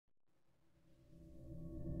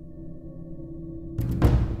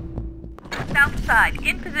outside,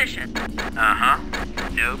 in position. Uh-huh.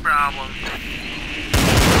 No problem.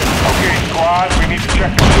 Okay, squad, we need to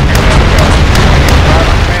check the shipping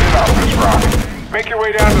drivers made it off this rock. Make your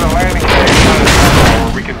way down to the landing page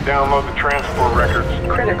where we can download the transport records.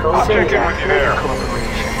 Critical I'll check in with you there.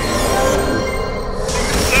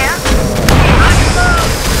 Yeah?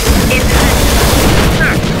 In position.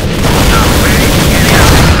 Sir. I'm ready to get out.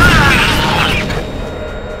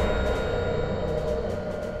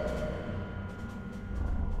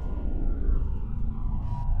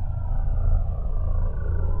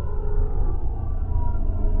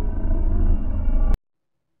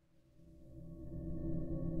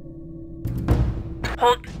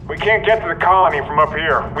 Hold. We can't get to the colony from up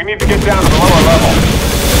here. We need to get down to the lower level.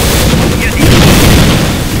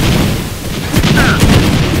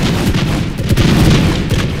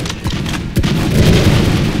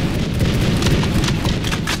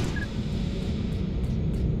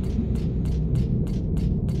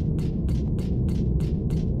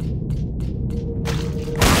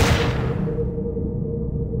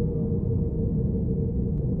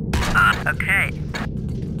 Okay.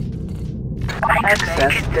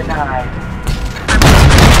 Access denied.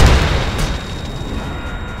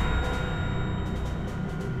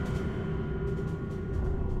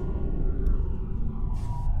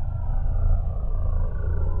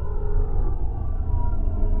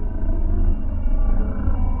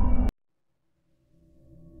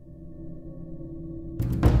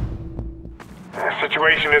 The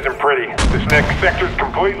situation isn't pretty. This next sector's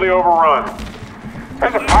completely overrun.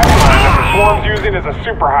 There's a pipeline that the swarm's using as a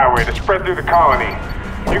superhighway to spread through the colony.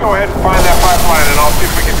 You go ahead and find that pipeline and I'll see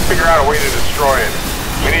if we can figure out a way to destroy it.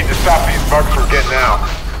 We need to stop these bugs from getting out.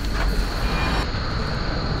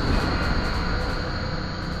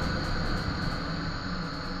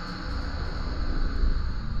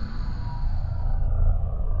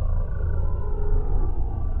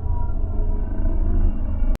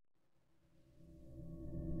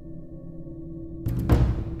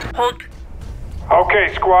 Hold.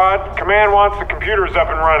 Okay, squad. Command wants the computers up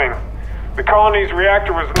and running. The colony's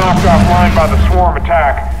reactor was knocked offline by the swarm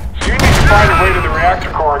attack, so you need to find a way to the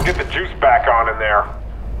reactor core and get the juice back on in there.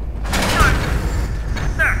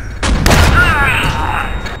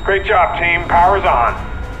 Great job, team. Power's on.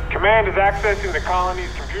 Command is accessing the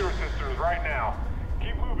colony's computer systems right now.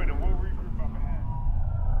 Keep moving and we'll regroup up ahead.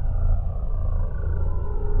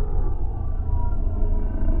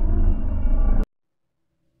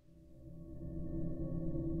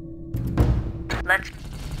 Let's.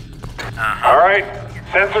 Alright,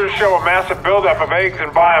 sensors show a massive buildup of eggs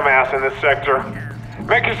and biomass in this sector.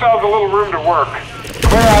 Make yourselves a little room to work.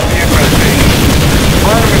 Clear out the infestation.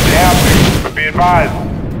 Burn them if you have to, but be advised,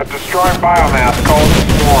 a destroying biomass calls the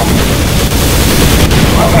swarm.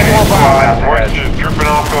 More biomass, moisture's dripping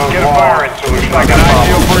off those walls. Get a firing solution, like an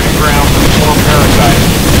ideal breeding ground for swarm parasites.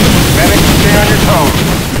 Medics, stay on your toes.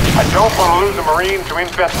 I don't want to lose a Marine to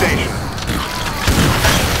infestation.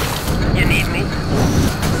 You need me?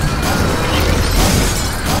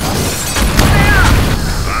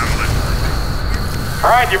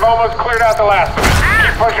 Alright, you've almost cleared out the last of it.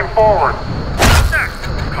 Keep pushing forward. Sir.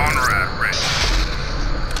 Conrad, ready.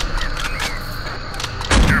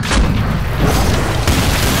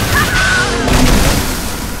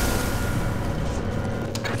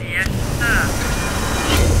 Yes, sir.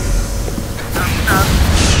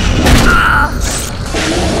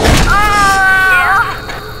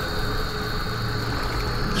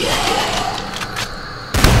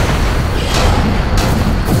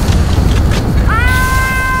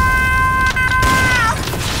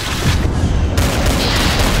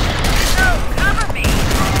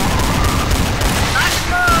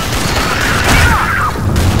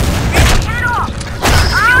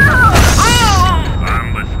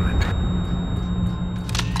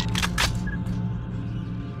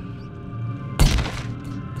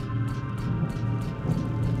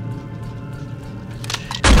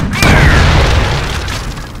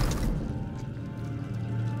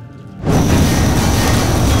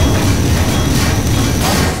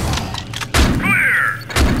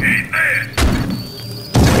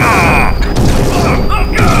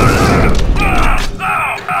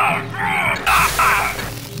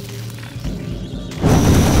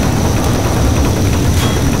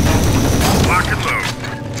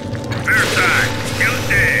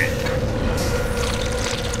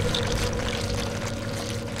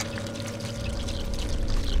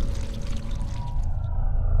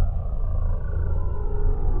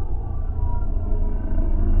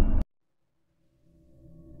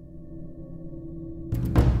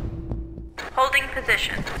 Holding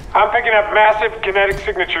position. I'm picking up massive kinetic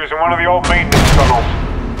signatures in one of the old maintenance tunnels.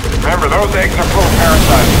 Remember, those eggs are full of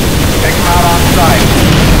parasites. Take them out on site.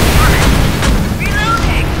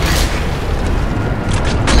 Reloading!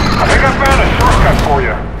 I think I found a shortcut for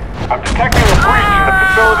you. I'm detecting a breach in the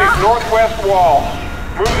facility's northwest wall.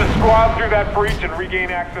 Move the squad through that breach and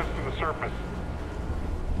regain access to the surface.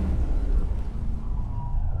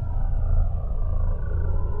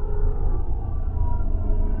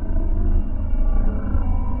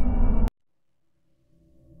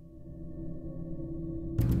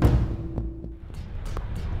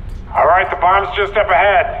 All right, the bomb's just up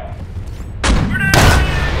ahead.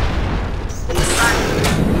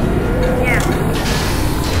 Yes.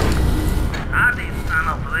 I need to sign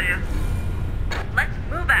up for this. Let's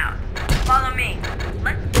move out. Follow me.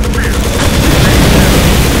 Let's move out.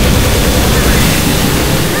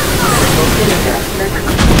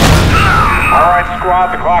 All right,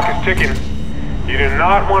 squad, the clock is ticking. You do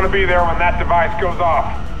not want to be there when that device goes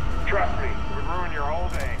off. Trust me, it would ruin your whole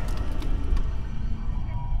day.